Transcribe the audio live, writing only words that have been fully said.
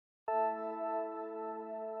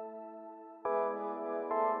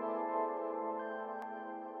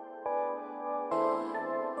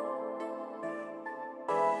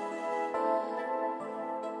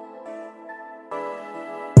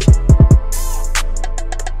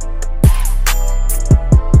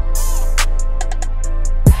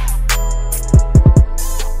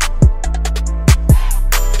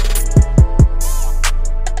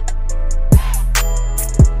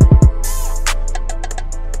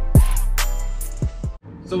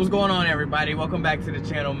So what's going on, everybody? Welcome back to the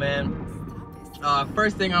channel, man.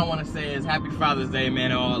 First thing I want to say is happy Father's Day,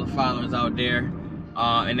 man, to all the fathers out there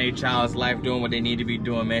in their child's life, doing what they need to be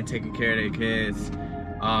doing, man, taking care of their kids.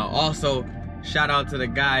 Also, shout out to the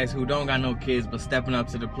guys who don't got no kids but stepping up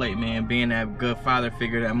to the plate, man, being that good father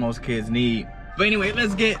figure that most kids need. But anyway,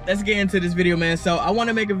 let's get into this video, man. So I want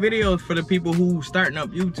to make a video for the people who starting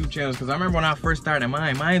up YouTube channels, because I remember when I first started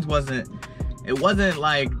mine wasn't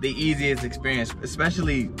like the easiest experience,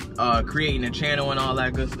 especially creating a channel and all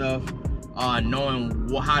that good stuff, knowing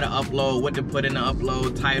how to upload, what to put in the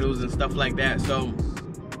upload, titles and stuff like that. So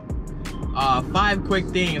 5 quick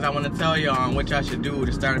things I want to tell you on what y'all should do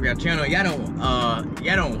to start up your channel. Y'all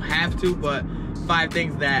don't have to, but 5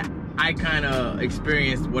 things that I kind of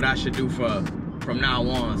experienced what I should do from now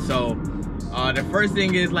on. So the first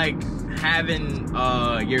thing is like having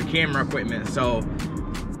your camera equipment. So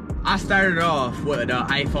I started off with the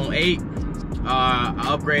iPhone 8. I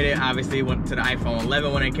upgraded, obviously went to the iPhone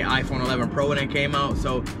 11 when it came, iPhone 11 Pro when it came out.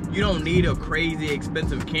 So you don't need a crazy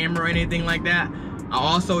expensive camera or anything like that. I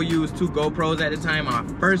also used 2 GoPros at the time. When I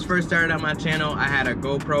first started on my channel, I had a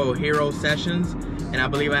GoPro Hero Sessions, and I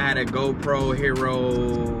believe I had a GoPro Hero,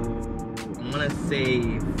 I want to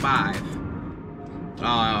say 5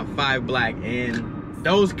 Black, and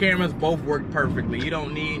those cameras both work perfectly. You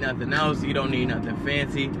don't need nothing else. You don't need nothing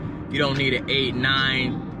fancy. You don't need an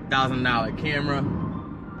 $8,000–9,000 camera.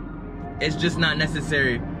 It's just not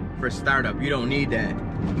necessary for startup. You don't need that.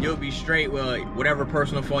 You'll be straight with whatever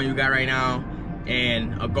personal phone you got right now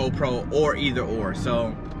and a GoPro, or either or.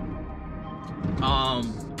 So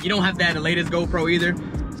you don't have to have the latest GoPro either.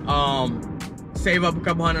 Save up a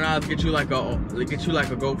couple $100, get you like a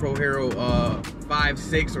GoPro Hero 5,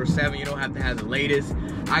 6, or 7. You don't have to have the latest.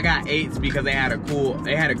 I got 8s because they had a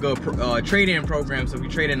good trade-in program. So if you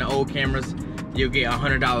trade in the old cameras, you'll get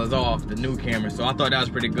 $100 off the new camera. So I thought that was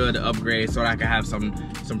pretty good to upgrade, so that I could have some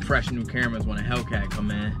fresh new cameras when a Hellcat come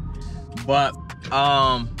in. But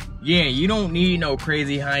yeah, you don't need no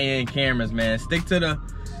crazy high-end cameras, man. Stick to the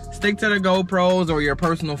GoPros or your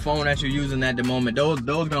personal phone that you're using at the moment. Those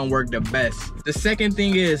gonna work the best. The second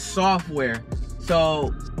thing is software.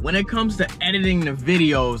 So when it comes to editing the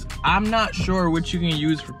videos, I'm not sure what you can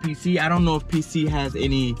use for PC. I don't know if PC has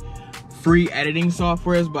any free editing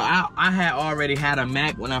softwares, but I had already had a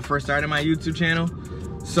Mac when I first started my YouTube channel.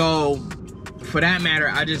 So for that matter,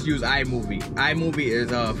 I just use iMovie. iMovie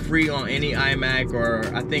is free on any iMac, or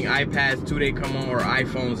I think iPads too, they come on, or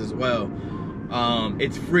iPhones as well.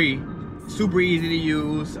 It's free, super easy to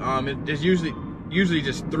use. There's usually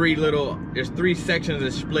just 3 sections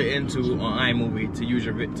that split into on iMovie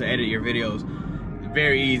to edit your videos.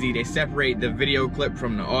 Very easy. They separate the video clip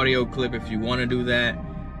from the audio clip if you want to do that.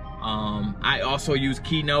 I also use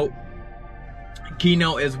Keynote.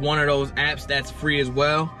 Keynote is one of those apps that's free as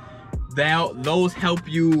well. Those help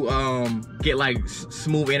you get like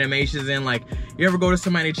smooth animations in. Like, you ever go to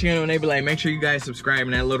somebody's channel and they be like, make sure you guys subscribe,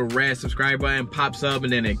 and that little red subscribe button pops up,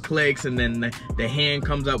 and then it clicks, and then the hand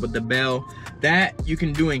comes up with the bell. That you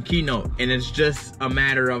can do in Keynote, and it's just a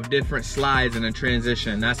matter of different slides and a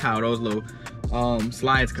transition. That's how those little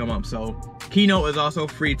slides come up. So Keynote is also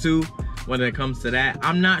free too when it comes to that.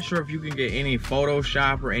 I'm not sure if you can get any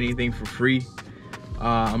Photoshop or anything for free.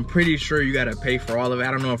 I'm pretty sure you gotta pay for all of it.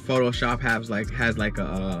 I don't know if Photoshop has like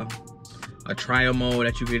a trial mode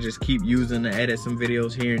that you could just keep using to edit some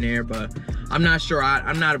videos here and there, but I'm not sure.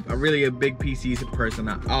 I'm not really a big PC person.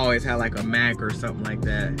 I always had like a Mac or something like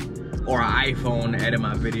that, or an iPhone to edit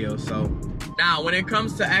my videos. So now when it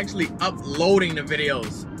comes to actually uploading the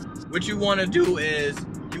videos, what you wanna do is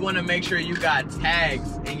you wanna make sure you got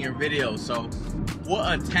tags in your videos. So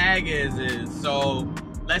what a tag is so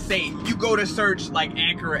let's say you go to search like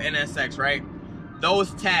Acura NSX, right?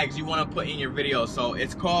 Those tags you want to put in your video. So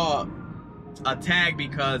it's called a tag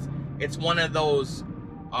because it's one of those,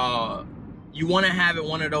 you want to have it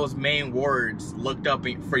one of those main words looked up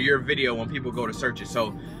for your video when people go to search it.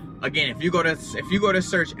 So again, if you go to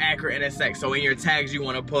search Acura NSX, so in your tags you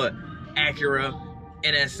want to put Acura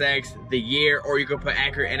NSX, the year, or you could put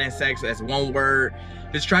Acura NSX as one word.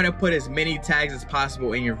 Just try to put as many tags as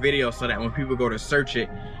possible in your video so that when people go to search it,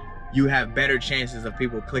 you have better chances of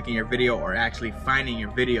people clicking your video or actually finding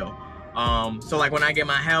your video. So like when I get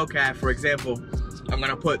my Hellcat, for example, I'm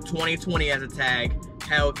gonna put 2020 as a tag,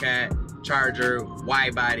 Hellcat, Charger,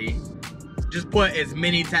 wide body. Just put as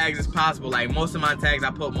many tags as possible. Like most of my tags,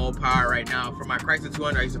 I put Mopar right now. For my Chrysler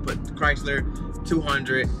 200, I used to put Chrysler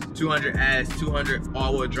 200, 200S, 200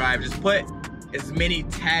 all-wheel drive. Just put as many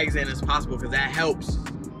tags in as possible, because that helps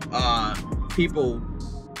people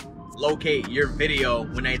locate your video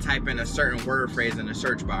when they type in a certain word phrase in the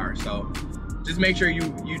search bar. So just make sure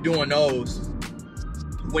you doing those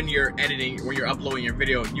when you're editing, when you're uploading your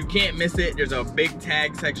video. You can't miss it. There's a big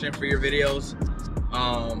tag section for your videos.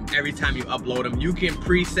 Every time you upload them, you can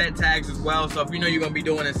preset tags as well. So if you know you're gonna be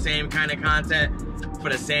doing the same kind of content for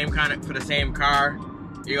the same car,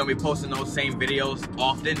 you're gonna be posting those same videos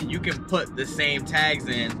often, you can put the same tags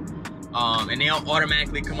in, and they'll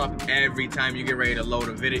automatically come up every time you get ready to load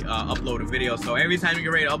a video, upload a video. So every time you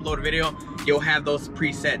get ready to upload a video, you'll have those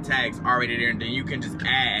preset tags already there, and then you can just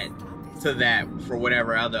add to that for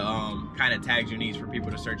whatever other kind of tags you need for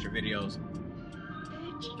people to search your videos.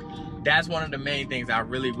 That's one of the main things I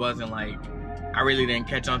really didn't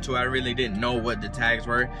catch on to. I really didn't know what the tags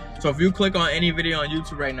were. So if you click on any video on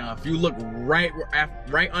YouTube right now, if you look right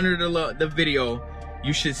under the video,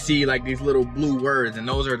 you should see like these little blue words, and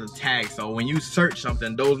those are the tags. So when you search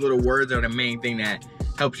something, those little words are the main thing that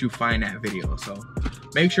helps you find that video. So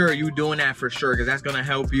make sure you're doing that for sure, because that's gonna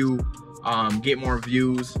help you get more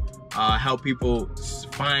views, help people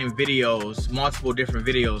find videos, multiple different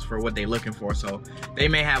videos for what they're looking for. So they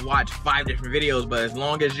may have watched 5 different videos, but as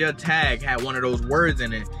long as your tag had one of those words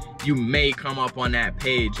in it, you may come up on that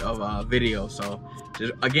page of a video. So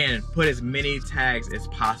just, again, put as many tags as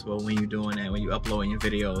possible when you're doing that, when you're uploading your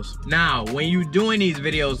videos. Now, when you're doing these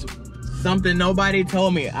videos, something nobody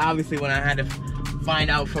told me, obviously, when I had to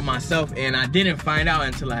find out for myself, and I didn't find out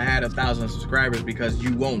until I had 1,000 subscribers, because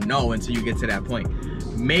you won't know until you get to that point.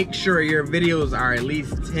 Make sure your videos are at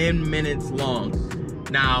least 10 minutes long.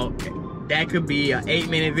 Now, that could be an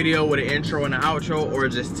 8-minute video with an intro and an outro, or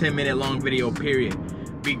just 10-minute long video, period.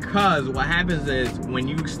 Because what happens is, when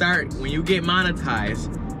you get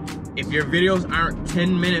monetized, if your videos aren't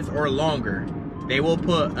 10 minutes or longer, they will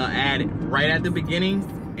put an ad right at the beginning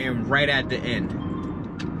and right at the end.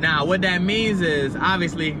 Now, what that means is,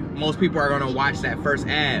 obviously, most people are gonna watch that first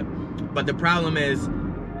ad, but the problem is,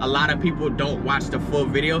 a lot of people don't watch the full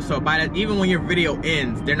video. So even when your video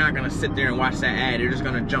ends, they're not gonna sit there and watch that ad. They're just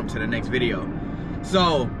gonna jump to the next video.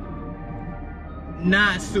 So,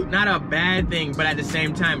 not a bad thing, but at the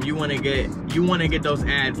same time, you wanna get those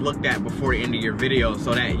ads looked at before the end of your video,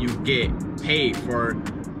 so that you get paid for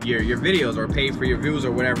your videos, or paid for your views,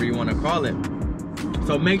 or whatever you wanna call it.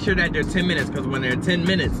 So make sure that they're 10 minutes, because when they're 10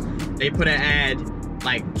 minutes, they put an ad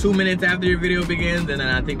like 2 minutes after your video begins, and then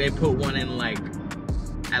I think they put one in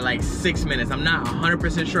at like 6 minutes. I'm not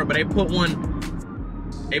 100% sure, but they put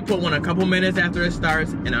one a couple minutes after it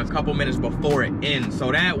starts and a couple minutes before it ends.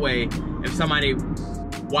 So that way, if somebody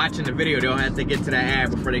watching the video, they'll have to get to that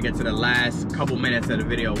ad before they get to the last couple minutes of the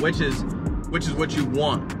video, which is what you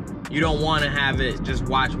want. You don't want to have it just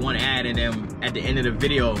watch one ad, and then at the end of the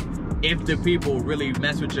video, if the people really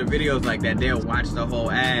mess with your videos like that, they'll watch the whole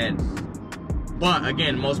ad. But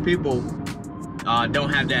again, most people don't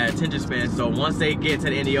have that attention span, so once they get to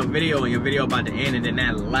the end of your video, and your video about to end, and then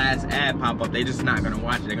that last ad pop up, they're just not gonna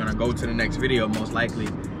watch it. They're gonna go to the next video, most likely.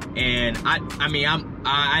 And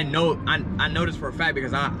I know this for a fact,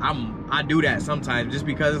 because I do that sometimes, just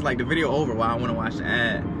because it's like the video over while I want to watch the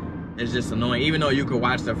ad. It's just annoying, even though you could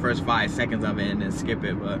watch the first 5 seconds of it and then skip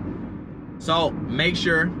it. But so make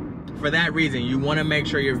sure, for that reason, you want to make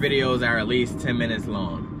sure your videos are at least 10 minutes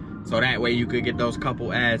long. So that way you could get those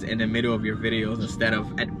couple ads in the middle of your videos, instead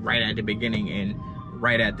of right at the beginning and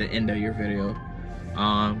right at the end of your video.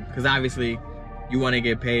 Because obviously you want to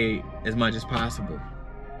get paid as much as possible.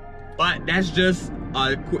 But that's just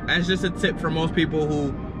a tip for most people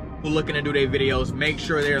who looking to do their videos. Make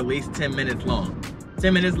sure they're at least 10 minutes long.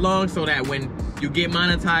 10 minutes long, so that when you get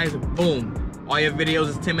monetized, boom, all your videos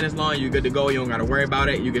is 10 minutes long, you're good to go. You don't gotta worry about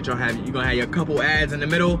it. You're gonna have your couple ads in the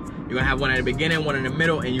middle. You're gonna have one at the beginning, one in the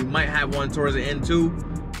middle, and you might have one towards the end too,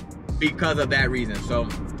 because of that reason. So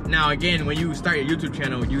now again, when you start your YouTube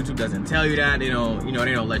channel, YouTube doesn't tell you that. They don't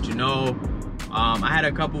let you know. I had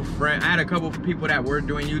a couple people that were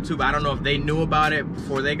doing YouTube. I don't know if they knew about it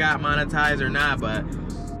before they got monetized or not, but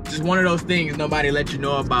just one of those things nobody let you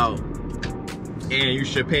know about. And you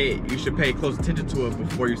should pay close attention to it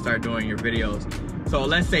before you start doing your videos. So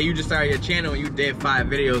let's say you just started your channel and you did 5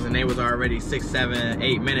 videos and they was already 6, 7,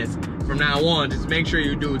 8 minutes. From now on, just make sure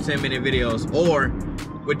you do 10-minute videos. Or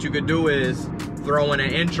what you could do is throw in an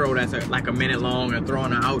intro that's like a minute long, or throw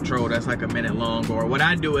in an outro that's like a minute long. Or what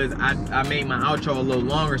I do is I make my outro a little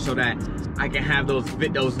longer, so that I can have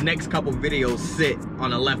those next couple videos sit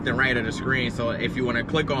on the left and right of the screen. So if you want to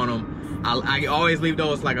click on them, I always leave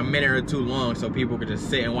those like a minute or 2 long, so people could just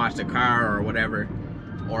sit and watch the car or whatever,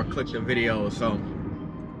 or click the video. So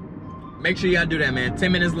make sure y'all do that, man.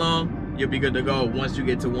 10 minutes long, you'll be good to go once you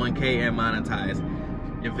get to 1K and monetize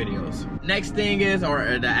your videos. Next thing is,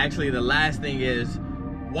 actually the last thing is,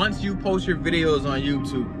 once you post your videos on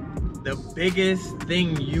YouTube, the biggest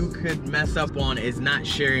thing you could mess up on is not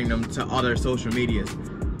sharing them to other social medias.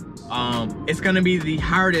 It's gonna be the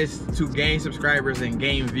hardest to gain subscribers and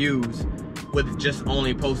gain views with just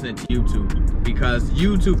only posting it to YouTube, because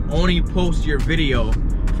YouTube only posts your video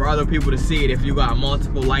for other people to see it if you got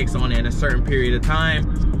multiple likes on it in a certain period of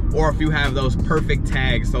time, or if you have those perfect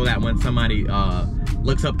tags so that when somebody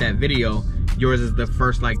looks up that video, yours is the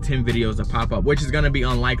first like 10 videos to pop up, which is gonna be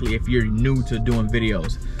unlikely if you're new to doing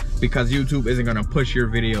videos, because YouTube isn't gonna push your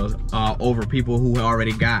videos over people who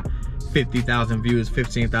already got 50,000 views,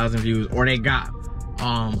 15,000 views, or they got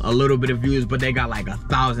a little bit of views but they got like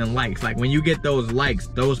 1,000 likes. Like when you get those likes,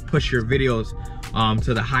 those push your videos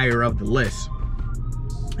to the higher of the list,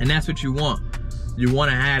 and that's what you want. You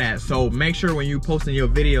want to have that. So make sure when you posting your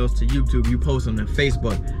videos to YouTube, you post them to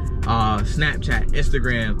Facebook, Snapchat,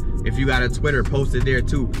 Instagram. If you got a Twitter, post it there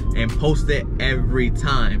too, and post it every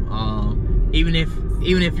time. Even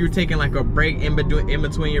if you're taking like a break in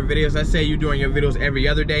between your videos, let's say you're doing your videos every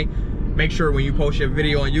other day, make sure when you post your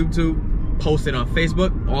video on YouTube, post it on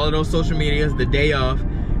Facebook, all of those social medias the day of,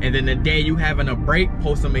 and then the day you having a break,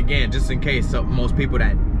 post them again, just in case. So most people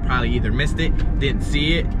that probably either missed it, didn't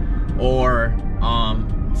see it, or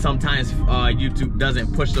sometimes YouTube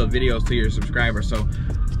doesn't push those videos to your subscribers. So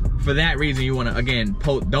for that reason, you want to, again,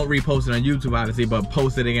 don't repost it on YouTube obviously, but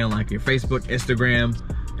post it again like your Facebook, Instagram,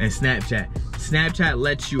 and Snapchat. Snapchat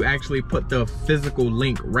lets you actually put the physical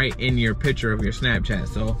link right in your picture of your Snapchat,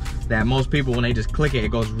 so that most people, when they just click it, it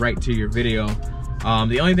goes right to your video.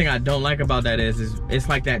 The only thing I don't like about that is it's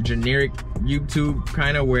like that generic YouTube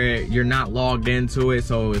kind of, where you're not logged into it,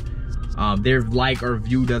 so their like or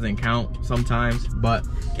view doesn't count sometimes, but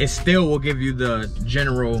it still will give you the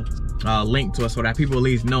general link to it, so that people at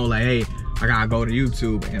least know, like, hey, I gotta go to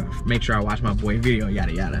YouTube and make sure I watch my boy video,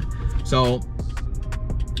 yada yada. So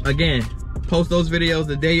again, post those videos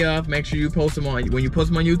the day of. Make sure you post them on, when you post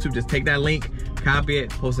them on YouTube, just take that link, copy it,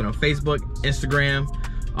 post it on Facebook, Instagram,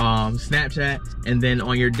 Snapchat, and then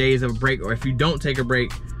on your days of break, or if you don't take a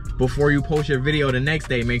break, before you post your video the next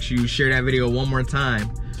day, make sure you share that video one more time,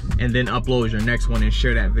 and then upload your next one and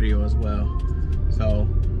share that video as well. So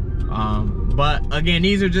but again,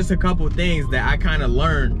 these are just a couple things that I kind of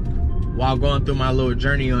learned while going through my little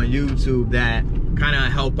journey on YouTube that kind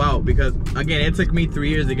of help out, because again, it took me 3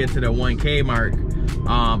 years to get to the 1K mark.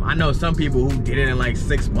 I know some people who did it in like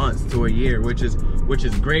 6 months to a year, which is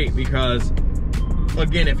great, because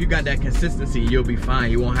again, if you got that consistency, you'll be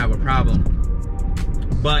fine, you won't have a problem.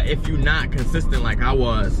 But if you're not consistent like I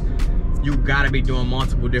was, you gotta be doing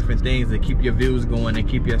multiple different things to keep your views going and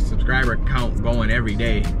keep your subscriber count going every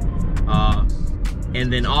day.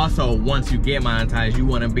 And then also, once you get monetized, you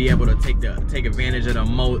want to be able to take advantage of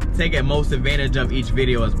most advantage of each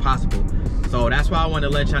video as possible. So that's why I wanted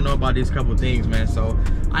to let y'all know about these couple things, man. So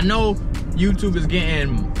I know YouTube is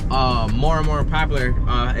getting more and more popular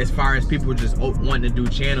as far as people just wanting to do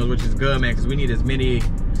channels, which is good, man, because we need as many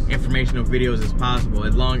informational videos as possible,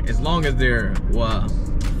 as long as they're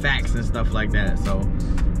facts and stuff like that. So,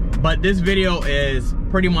 but this video is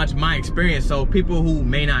pretty much my experience, so people who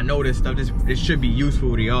may not know this stuff, this should be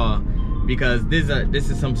useful to y'all, because this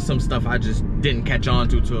is some stuff I just didn't catch on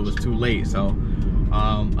to till it was too late. So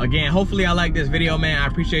again, hopefully I like this video, man. I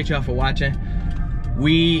appreciate y'all for watching.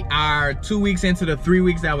 We are 2 weeks into the 3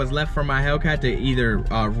 weeks that was left for my Hellcat to either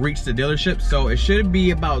reach the dealership, so it should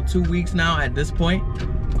be about 2 weeks now at this point.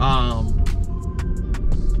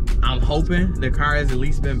 I'm hoping the car has at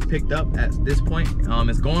least been picked up at this point.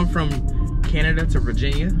 It's going from Canada to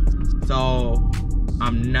Virginia, so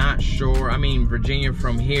I'm not sure. I mean, Virginia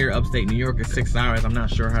from here, upstate New York, is 6 hours. I'm not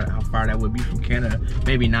sure how far that would be from Canada,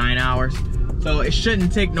 maybe 9 hours. So it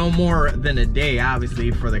shouldn't take no more than a day,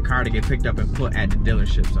 obviously, for the car to get picked up and put at the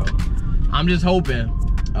dealership. So I'm just hoping,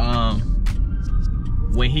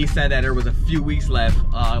 when he said that there was a few weeks left,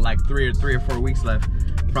 like three or 4 weeks left,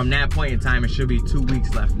 from that point in time, it should be 2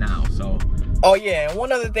 weeks left now. So, oh yeah, and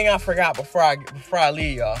one other thing I forgot before I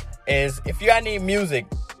leave y'all is, if you got any music,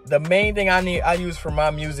 the main thing I use for my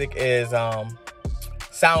music is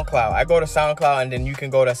SoundCloud. I go to SoundCloud, and then you can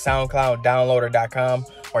go to SoundCloudDownloader.com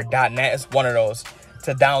or .net. It's one of those,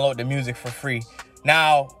 to download the music for free.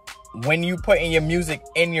 Now, when you put in your music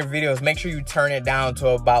in your videos, make sure you turn it down to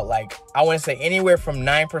about, like, I want to say anywhere from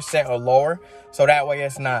 9% or lower, so that way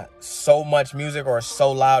it's not so much music or so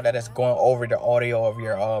loud that it's going over the audio of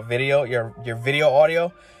your video, your video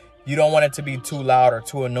audio. You don't want it to be too loud or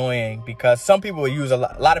too annoying, because some people use a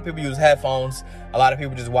lot of people use headphones. A lot of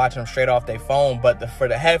people just watch them straight off their phone, but for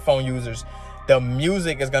the headphone users, the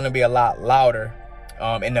music is going to be a lot louder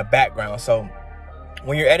in the background. So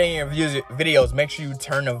when you're editing your videos, make sure you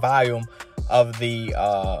turn the volume of the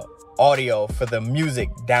audio for the music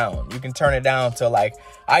down. You can turn it down to like,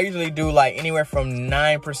 I usually do like anywhere from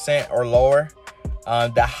 9% or lower.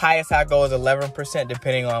 The highest I go is 11%,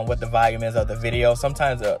 depending on what the volume is of the video.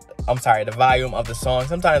 Sometimes, the volume of the song.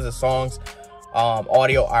 Sometimes the songs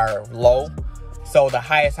audio are low. So the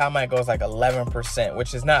highest I might go is like 11%,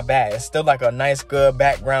 which is not bad. It's still like a nice, good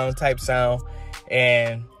background type sound.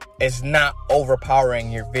 And it's not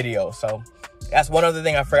overpowering your video. So that's one other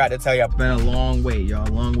thing I forgot to tell you. It's been a long way, y'all,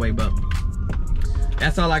 long way, but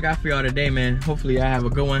that's all I got for y'all today, man. Hopefully I have a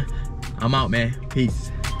good one. I'm out, man.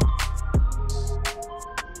 Peace.